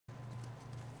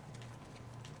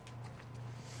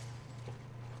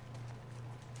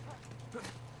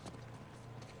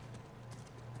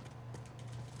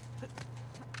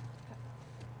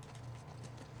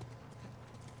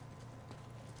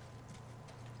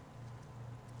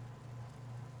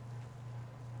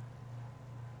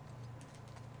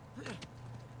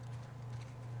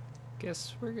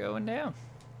Guess we're going down.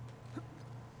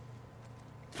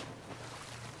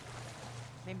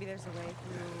 Maybe there's a way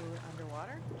through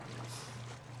underwater?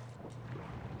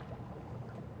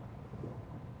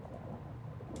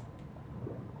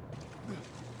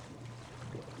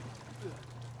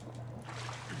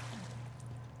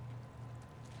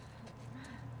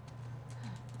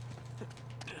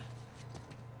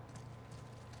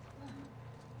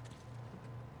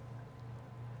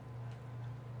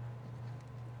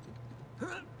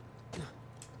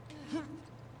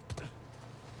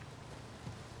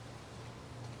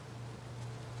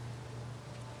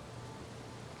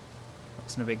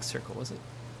 Wasn't a big circle, was it?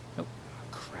 Nope. Oh,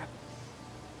 crap.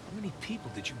 How many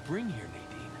people did you bring here,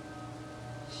 Nadine?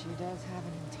 She does have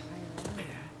an entire army.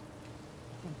 I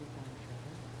think we found the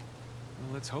treasure.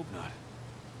 Well, let's hope not.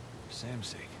 For Sam's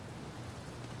sake.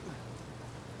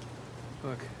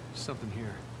 Look, there's something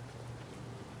here.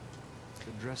 It's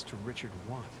addressed to Richard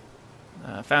Want.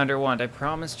 Founder Want, I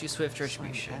promised you swift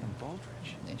retribution. Adam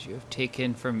Baldridge. And you have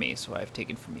taken from me, so I have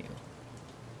taken from you.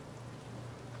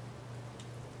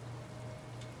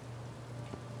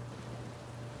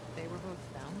 They were both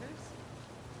founders?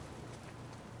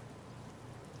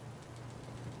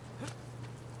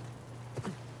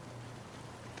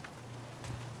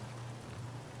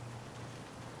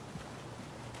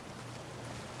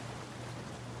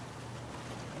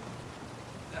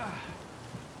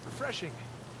 Refreshing.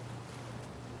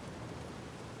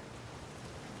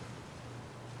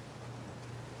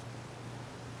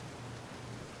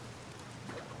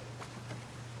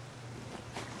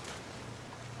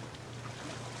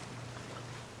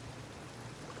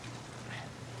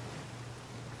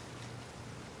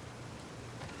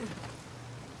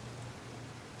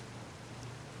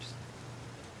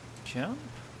 Jump?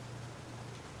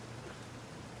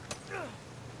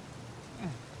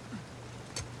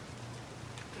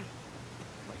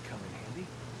 Might come in handy.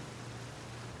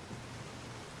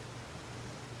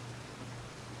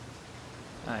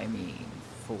 I mean,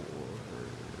 for...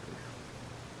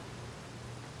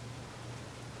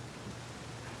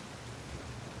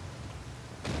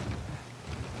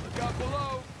 Look out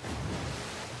below!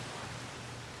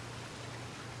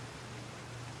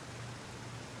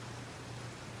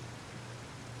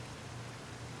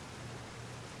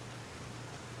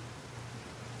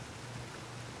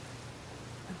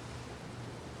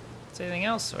 Anything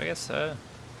else? So I guess I'll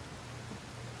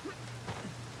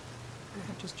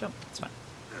just jump. It's fine.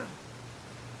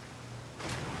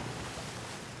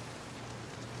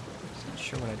 Just not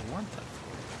sure what I'd want that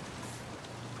for.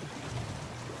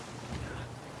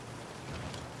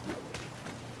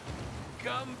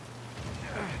 Come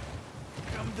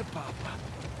to Papa.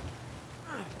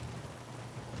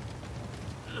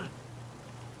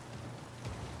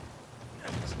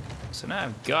 So now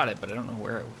I've got it, but I don't know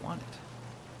where I want it.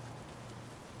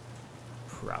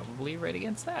 Probably right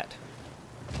against that.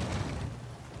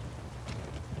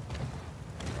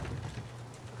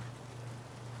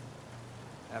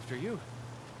 After you.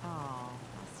 Oh, how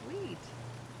sweet.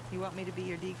 You want me to be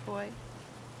your decoy?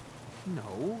 No.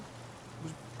 I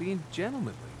was being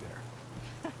gentlemanly there.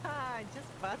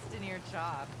 Just busting your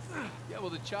chops. Yeah,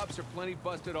 well, the chops are plenty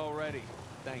busted already.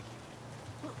 Thank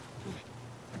you.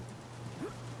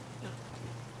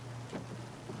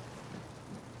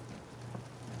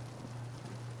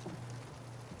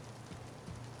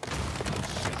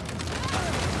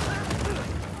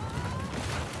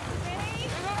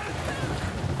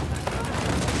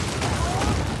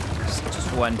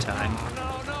 Just one time.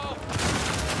 No!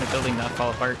 The building not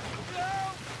fall apart.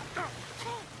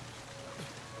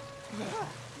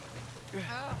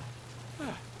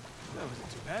 That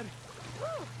wasn't too bad.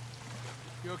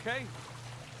 You okay?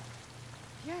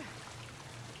 Yeah.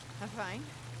 I'm fine.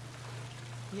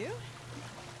 You?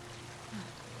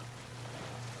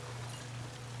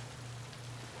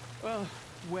 Well,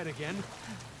 wet again.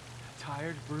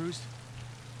 Tired, bruised.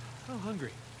 Oh,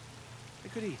 hungry. I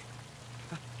could eat.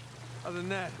 Other than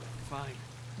that, fine.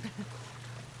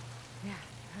 Yeah.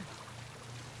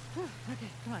 Okay,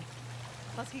 come on.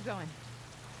 Let's keep going.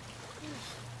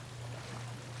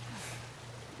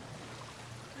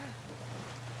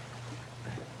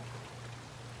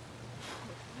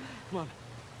 Come on.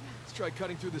 Let's try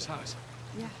cutting through this house.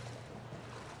 Yeah.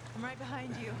 I'm right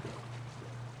behind you.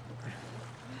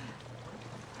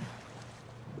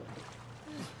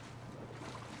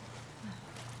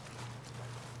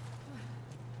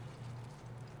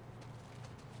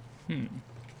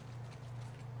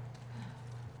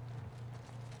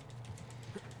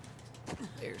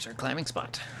 There's our climbing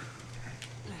spot.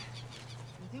 You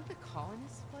think the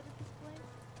colonists flooded this place?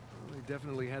 Well, they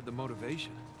definitely had the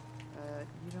motivation.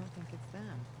 You don't think it's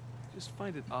them? Just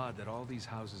find it odd that all these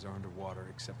houses are underwater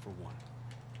except for one.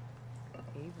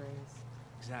 Avery's.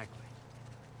 Exactly.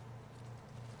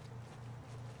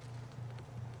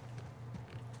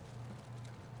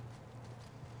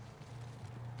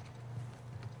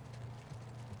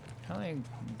 I'm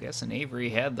guessing Avery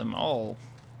had them all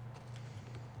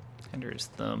under his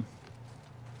thumb.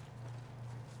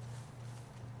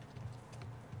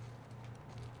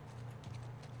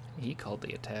 He called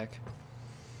the attack.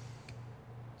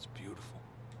 It's beautiful.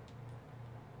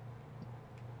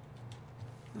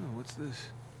 Oh, what's this?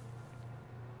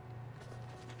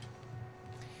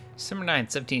 December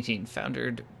 9th, 1718,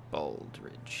 foundered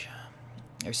Baldridge.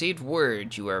 I received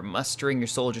word you are mustering your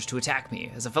soldiers to attack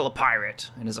me as a fellow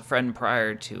pirate and as a friend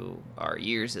prior to our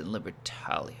years in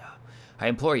Libertalia. I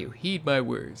implore you, heed my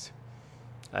words.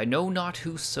 I know not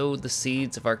who sowed the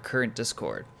seeds of our current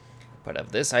discord, but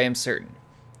of this I am certain.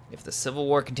 If the Civil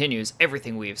War continues,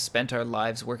 everything we have spent our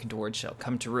lives working towards shall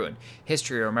come to ruin.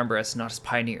 History will remember us not as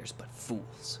pioneers, but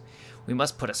fools. We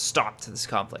must put a stop to this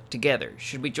conflict. Together,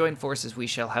 should we join forces, we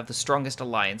shall have the strongest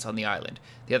alliance on the island.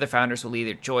 The other founders will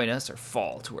either join us or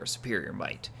fall to our superior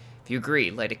might. If you agree,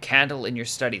 light a candle in your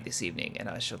study this evening, and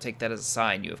I shall take that as a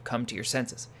sign you have come to your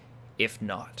senses. If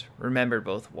not, remember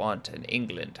both Want and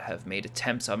England have made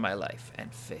attempts on my life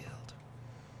and failed.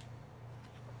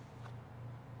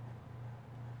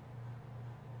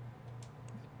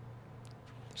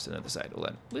 There's another side. Hold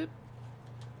on. Bloop.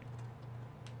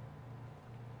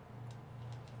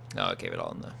 No, I gave it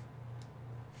all in the...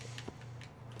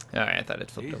 Alright, I thought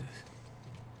it flipped over.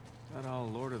 Got all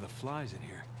Lord of the Flies in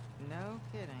here. No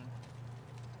kidding.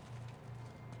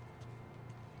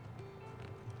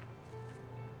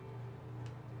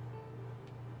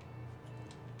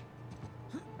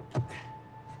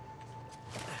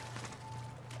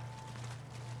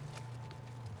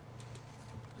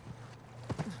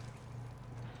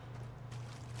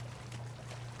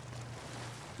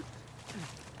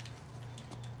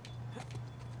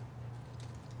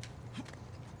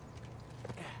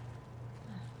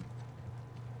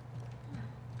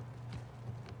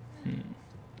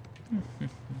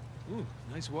 Ooh,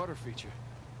 nice water feature.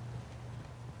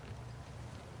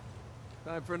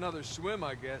 Time for another swim,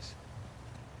 I guess.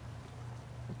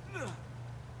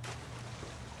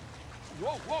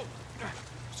 Whoa, whoa!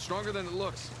 Stronger than it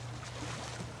looks.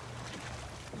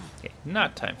 Okay,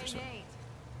 not time for Hey, swim. Nate.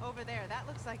 Over there, that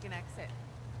looks like an exit.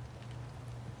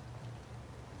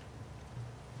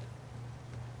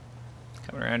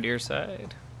 Coming around to your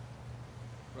side.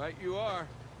 Right you are.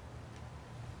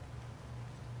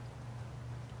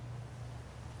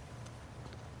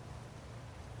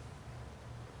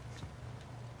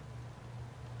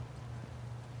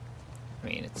 I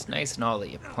mean, it's nice and all that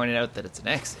you pointed out that it's an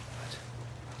exit, but...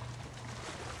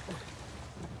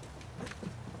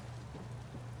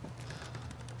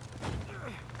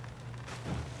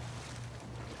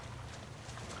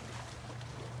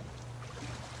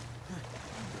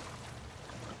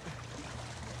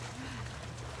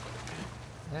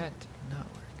 That did not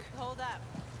work. Hold up.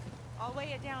 I'll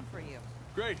weigh it down for you.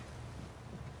 Great.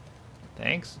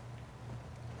 Thanks.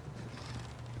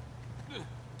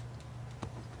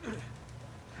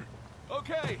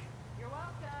 Okay. You're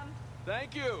welcome.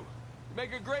 Thank you. You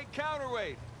make a great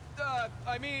counterweight.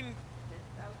 I mean,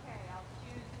 It's okay. I'll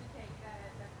choose to take that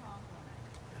as a compliment.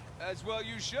 as well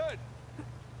you should.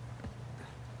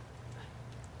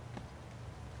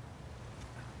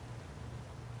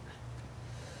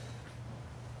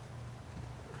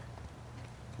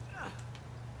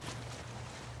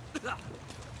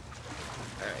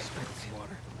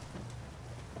 Water.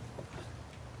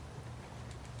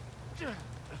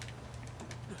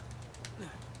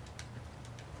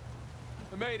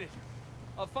 I made it.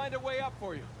 I'll find a way up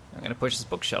for you. I'm gonna push this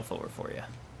bookshelf over for you.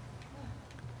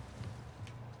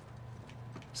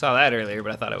 Saw that earlier,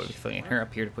 but I thought I would be flinging her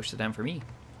up here to push it down for me.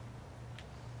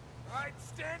 All right,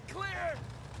 stand clear.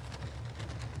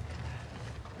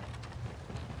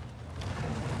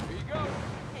 Here you go.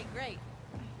 Hey, great.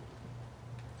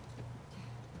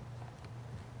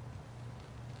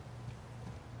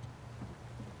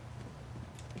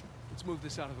 Let's move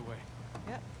this out of the way.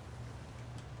 Yep.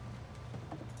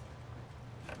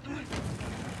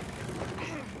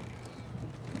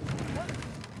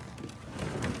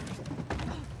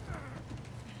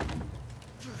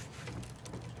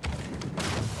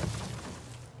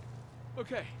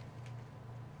 Okay.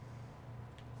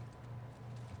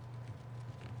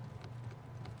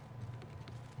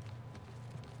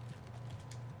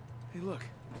 Hey, look.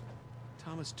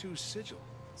 Thomas II's sigil.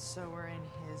 So we're in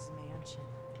his mansion.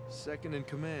 Second in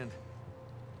command.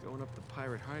 Going up the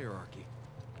pirate hierarchy.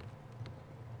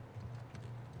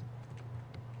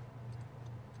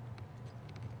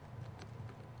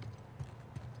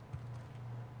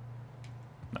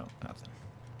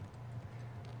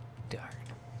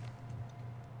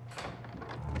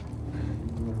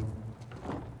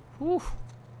 Whew.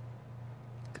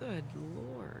 Good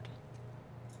lord.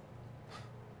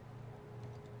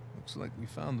 Looks like we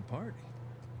found the party.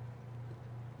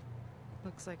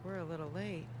 Looks like we're a little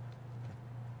late.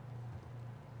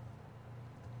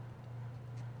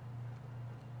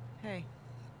 Hey,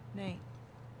 Nate.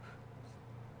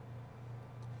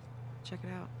 Check it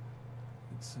out.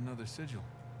 It's another sigil.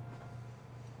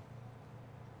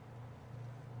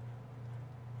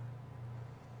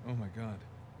 Oh my god.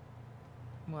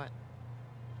 What?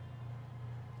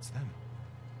 It's them.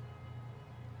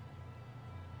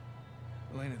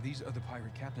 Elena, these other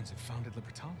pirate captains have founded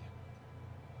Libertalia.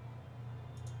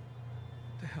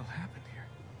 What the hell happened here?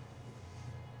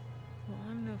 Well,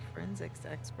 I'm no forensics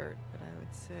expert, but I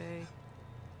would say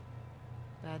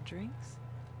bad drinks.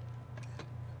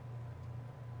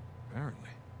 Apparently.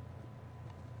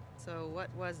 So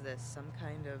what was this? Some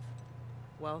kind of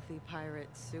wealthy pirate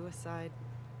suicide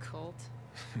cult?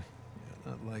 Yeah,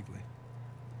 not likely.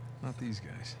 Not these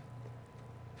guys.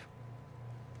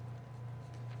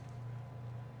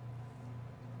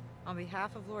 On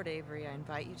behalf of Lord Avery, I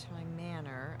invite you to my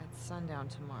manor at sundown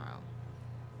tomorrow.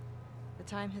 The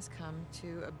time has come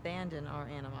to abandon our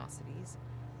animosities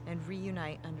and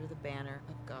reunite under the banner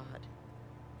of God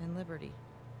and liberty.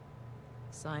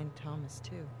 Signed, Thomas,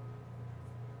 too.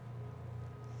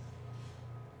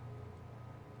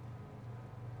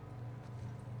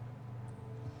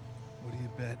 What do you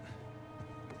bet?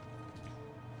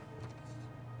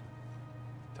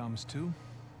 Thomas 2,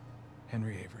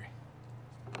 Henry Avery.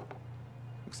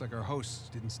 Looks like our hosts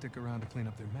didn't stick around to clean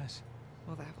up their mess.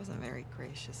 Well, that wasn't very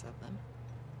gracious of them.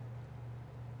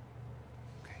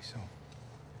 Okay, so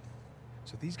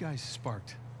these guys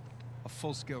sparked a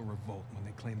full-scale revolt when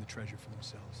they claimed the treasure for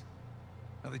themselves.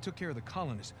 Now, they took care of the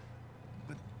colonists,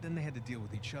 but then they had to deal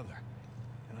with each other.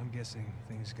 And I'm guessing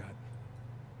things got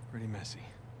pretty messy.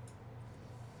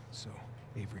 So,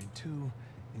 Avery and 2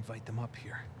 invite them up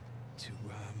here to,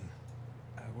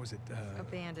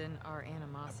 Abandon our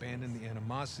animosities. abandon the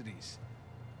animosities.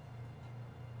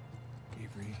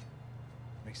 Avery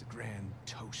makes a grand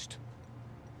toast.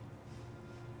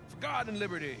 For God and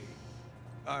liberty!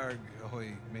 Arg,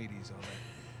 ahoy, mateys, all that.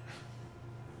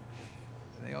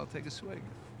 And they all take a swig.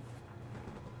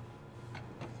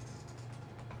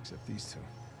 Except these two.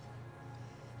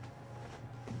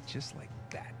 And just like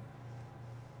that,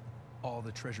 all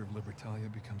the treasure of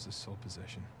Libertalia becomes the sole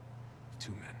possession of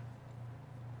 2 men.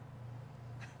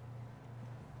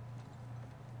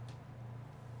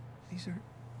 These are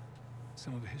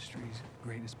some of history's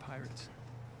greatest pirates.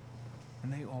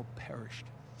 And they all perished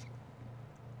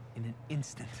in an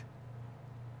instant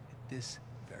at this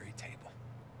very table.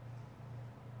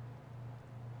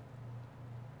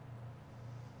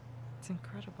 It's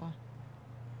incredible.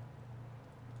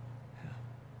 Yeah.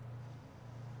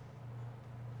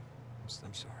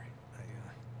 I'm sorry.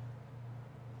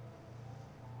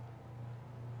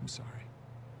 I'm sorry.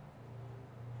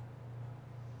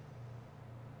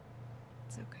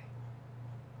 It's okay.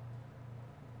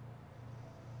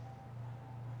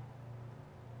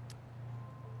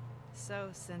 So,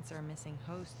 since our missing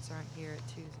hosts aren't here at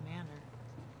Two's Manor,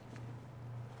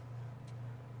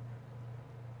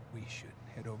 We should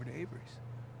head over to Avery's.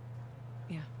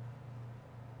 yeah.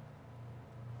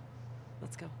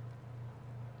 Let's go.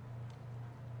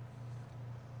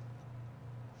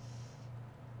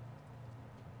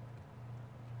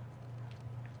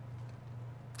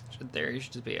 There, you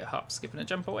should just be a hop, skip, and a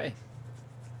jump away.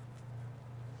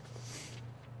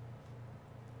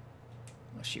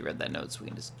 Well, she read that note, so we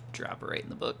can just drop her right in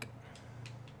the book.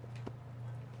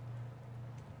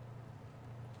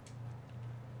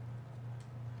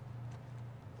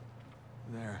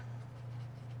 There.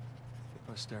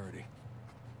 For posterity.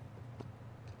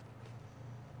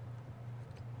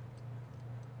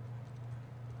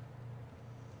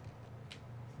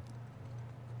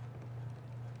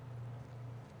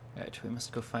 Right, we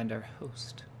must go find our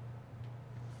host.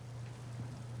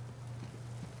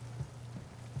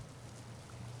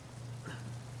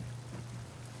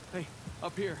 Hey,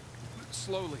 up here.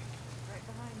 Slowly. Right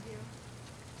behind you.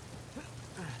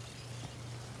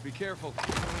 Be careful.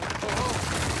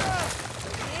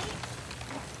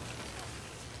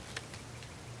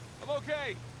 I'm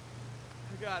okay.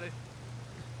 I got it.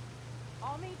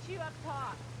 I'll meet you up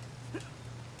top.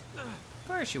 Of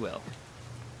course you will.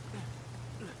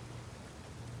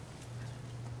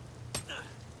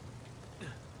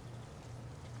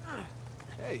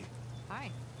 Hey. Hi.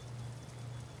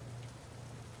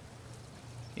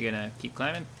 You gonna keep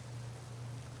climbing?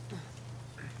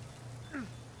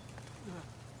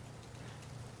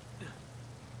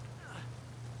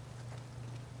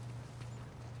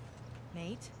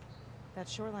 Nate? That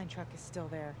shoreline truck is still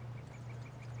there.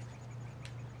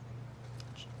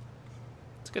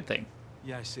 It's a good thing.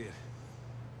 Yeah, I see it.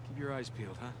 Keep your eyes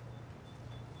peeled, huh?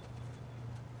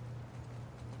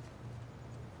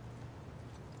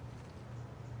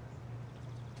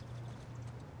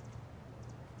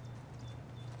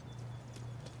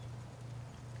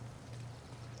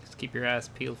 Just keep your eyes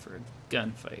peeled for a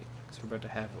gunfight, because we're about to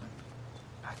have one.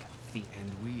 I can feel it.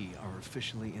 And we are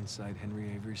officially inside Henry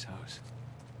Avery's house.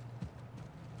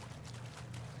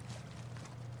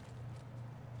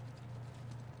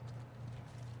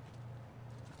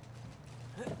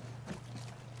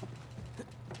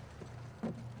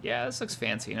 Yeah, this looks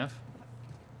fancy enough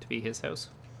to be his house.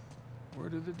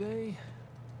 Word of the day,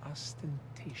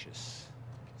 ostentatious.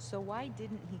 So why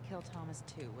didn't he kill Thomas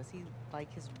too? Was he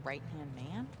like his right-hand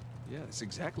man? Yeah, that's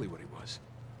exactly what he was.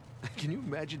 Can you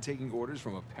imagine taking orders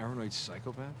from a paranoid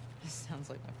psychopath? This sounds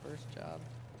like my first job.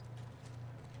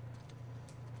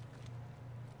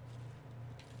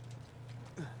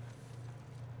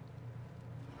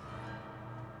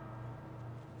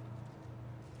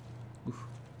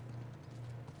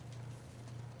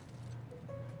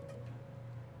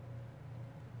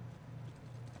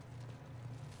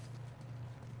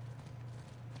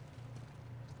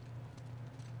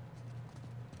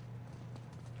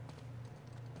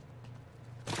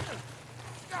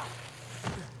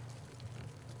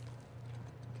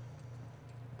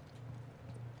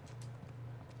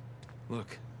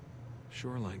 Look,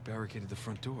 shoreline barricaded the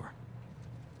front door.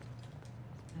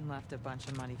 And left a bunch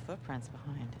of muddy footprints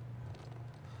behind.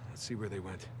 Let's see where they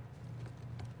went.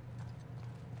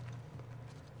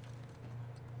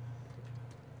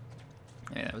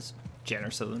 Yeah, that was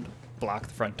generous of them to block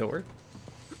the front door.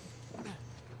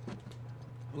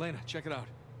 Elena, check it out.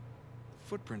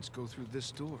 Footprints go through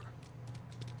this door.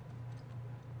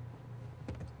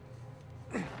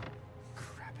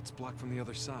 Crap, it's blocked from the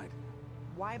other side.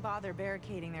 Why bother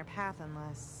barricading their path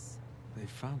unless... They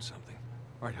found something.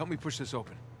 All right, help me push this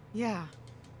open. Yeah.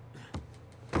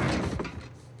 Oh,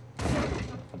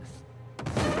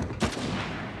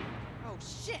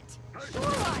 shit!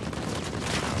 Shoreline!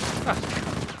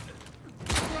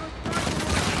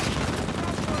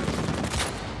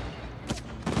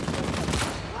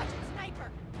 Watch it,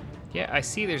 sniper! Yeah, I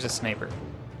see there's a sniper.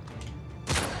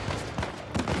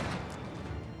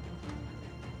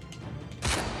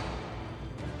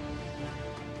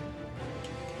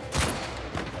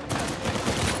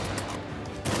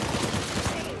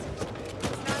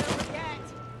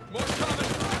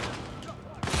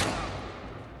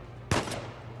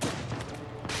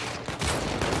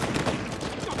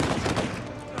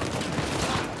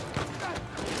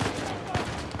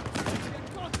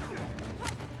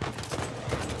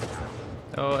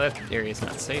 Oh, that area's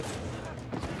not safe.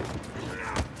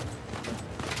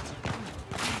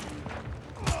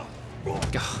 Oh,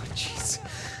 jeez.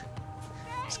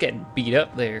 Just getting beat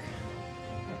up there.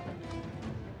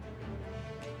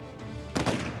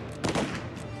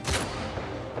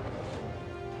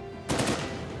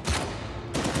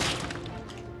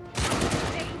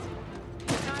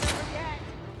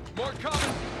 More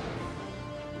coming!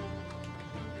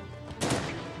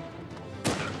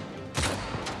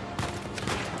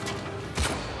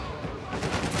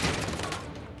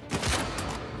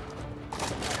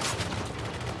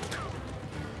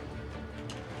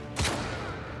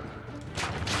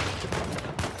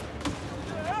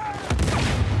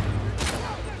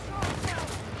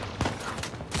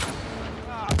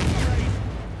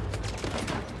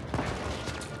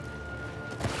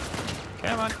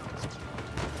 Come on.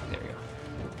 There we go.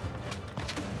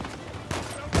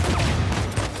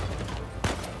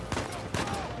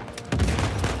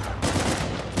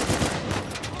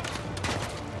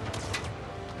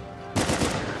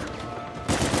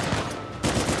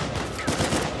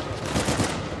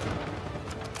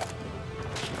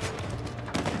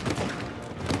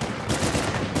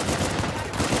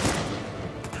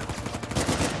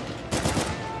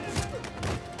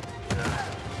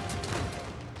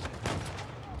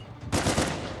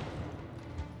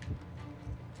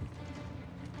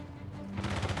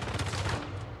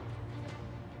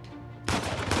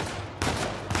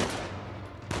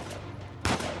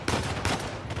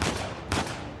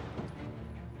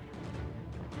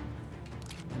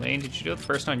 Lane, did you do it the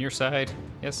person on your side?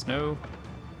 Yes, no?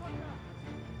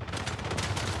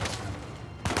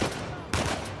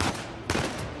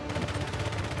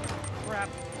 Crap.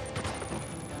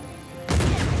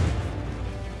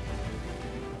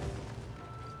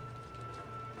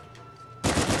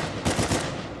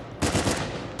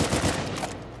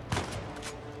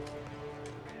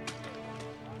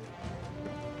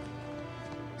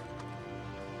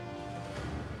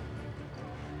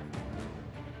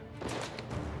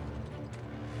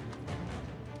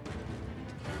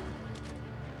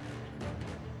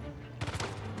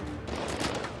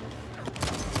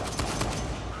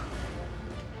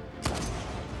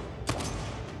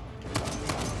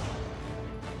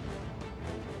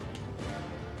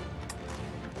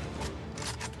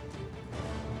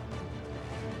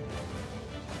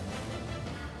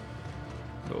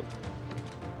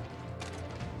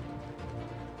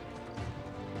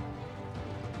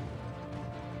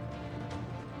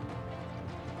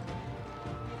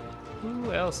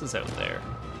 Who else is out there?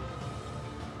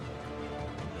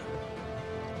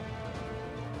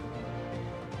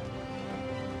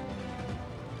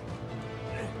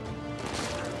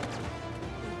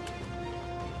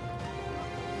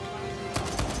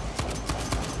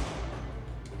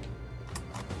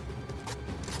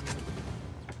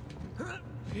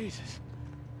 Jesus.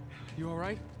 You all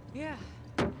right? Yeah.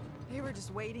 They were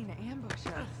just waiting to ambush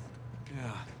us.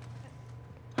 Yeah.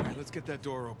 All right, let's get that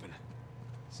door open.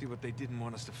 See what they didn't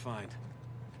want us to find.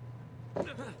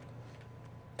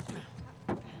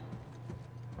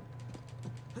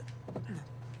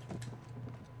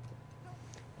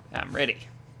 I'm ready.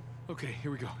 Okay,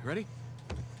 here we go. You ready?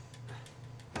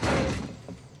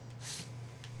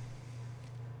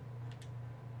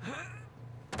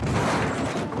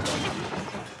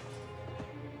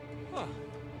 Oh,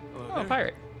 hello Oh, there.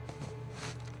 pirate.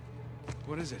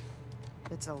 What is it?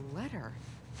 It's a letter.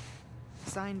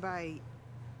 Signed by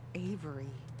Avery.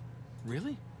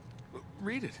 Really?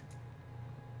 Read it.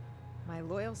 My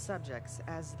loyal subjects,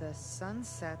 as the sun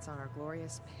sets on our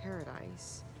glorious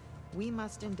paradise, we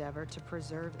must endeavor to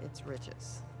preserve its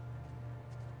riches.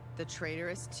 The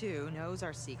traitorous, too, knows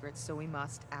our secrets, so we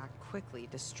must act quickly,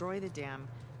 destroy the dam,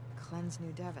 cleanse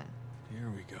New Devon. Here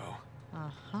we go.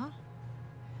 Uh-huh.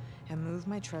 And move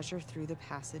my treasure through the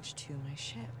passage to my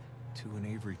ship. Two and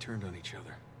Avery turned on each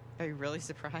other. Are you really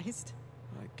surprised?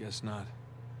 I guess not.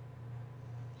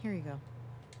 Here you go.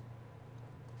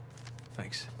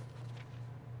 Thanks.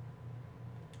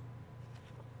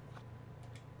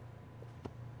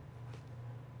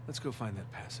 Let's go find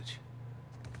that passage.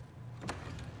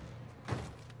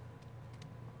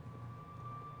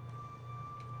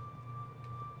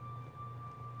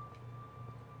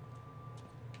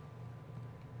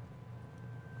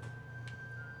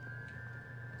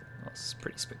 Well, this is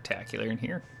pretty spectacular in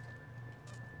here.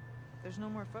 There's no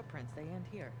more footprints. They end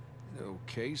here.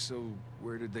 Okay, so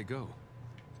where did they go?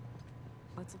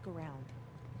 Let's look around.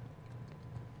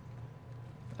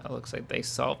 That looks like they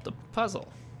solved the puzzle.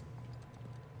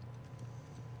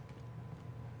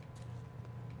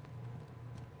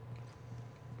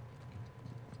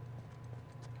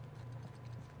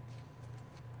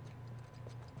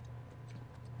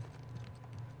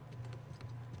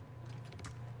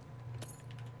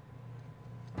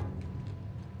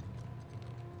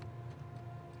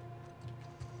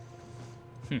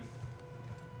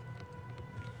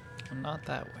 Not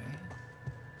that way.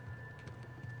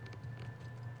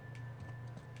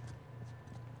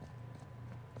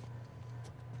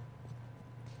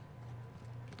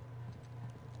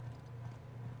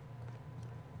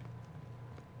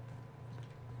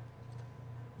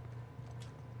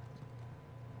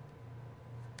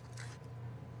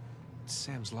 It's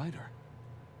Sam's lighter.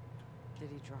 Did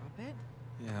he drop it?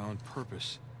 Yeah, on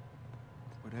purpose.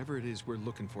 Whatever it is we're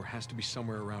looking for has to be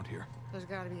somewhere around here. There's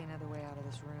got to be another way out of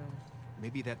this room.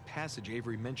 Maybe that passage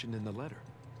Avery mentioned in the letter.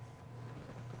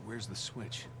 Where's the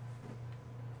switch?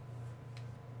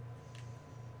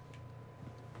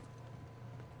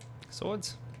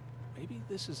 Swords? Maybe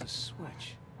this is a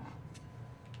switch.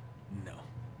 No.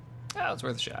 Oh, it's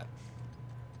worth a shot.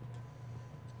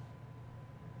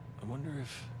 I wonder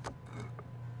if...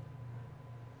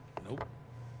 Nope.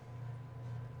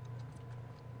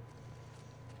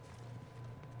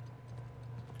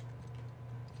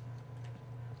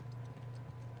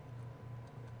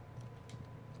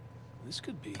 This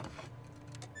could be.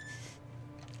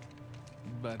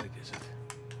 But it isn't.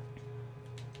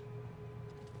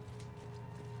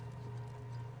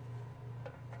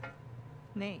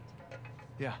 Nate,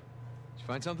 Yeah. Did you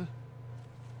find something?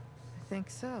 I think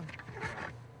so.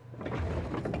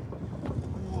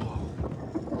 Whoa.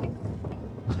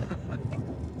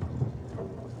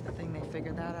 Good thing they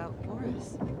figured that out for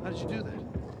us. How did you do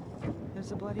that?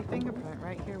 There's a bloody fingerprint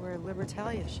right here where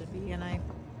Libertalia should be, and I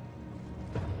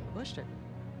pushed it.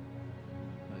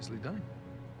 Nicely done.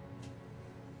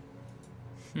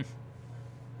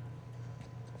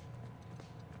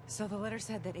 So the letter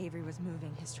said that Avery was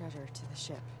moving his treasure to the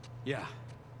ship. Yeah.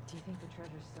 Do you think the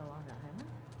treasure's still on the island?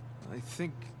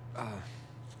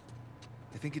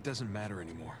 I think it doesn't matter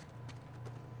anymore.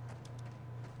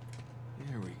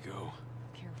 Here we go.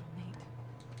 Careful, Nate.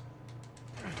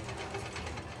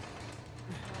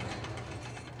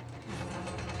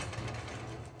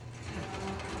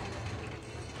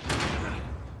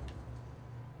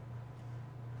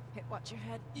 Hey, watch your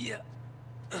head. Yeah.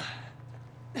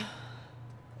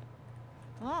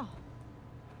 Oh.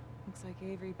 Looks like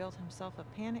Avery built himself a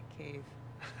panic cave.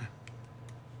 Yeah,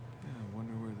 I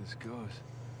wonder where this goes.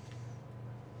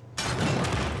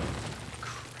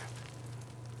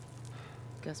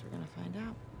 Guess we're gonna find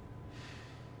out.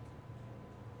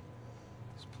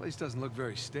 Place doesn't look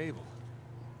very stable.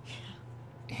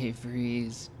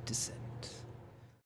 Avery's descendant.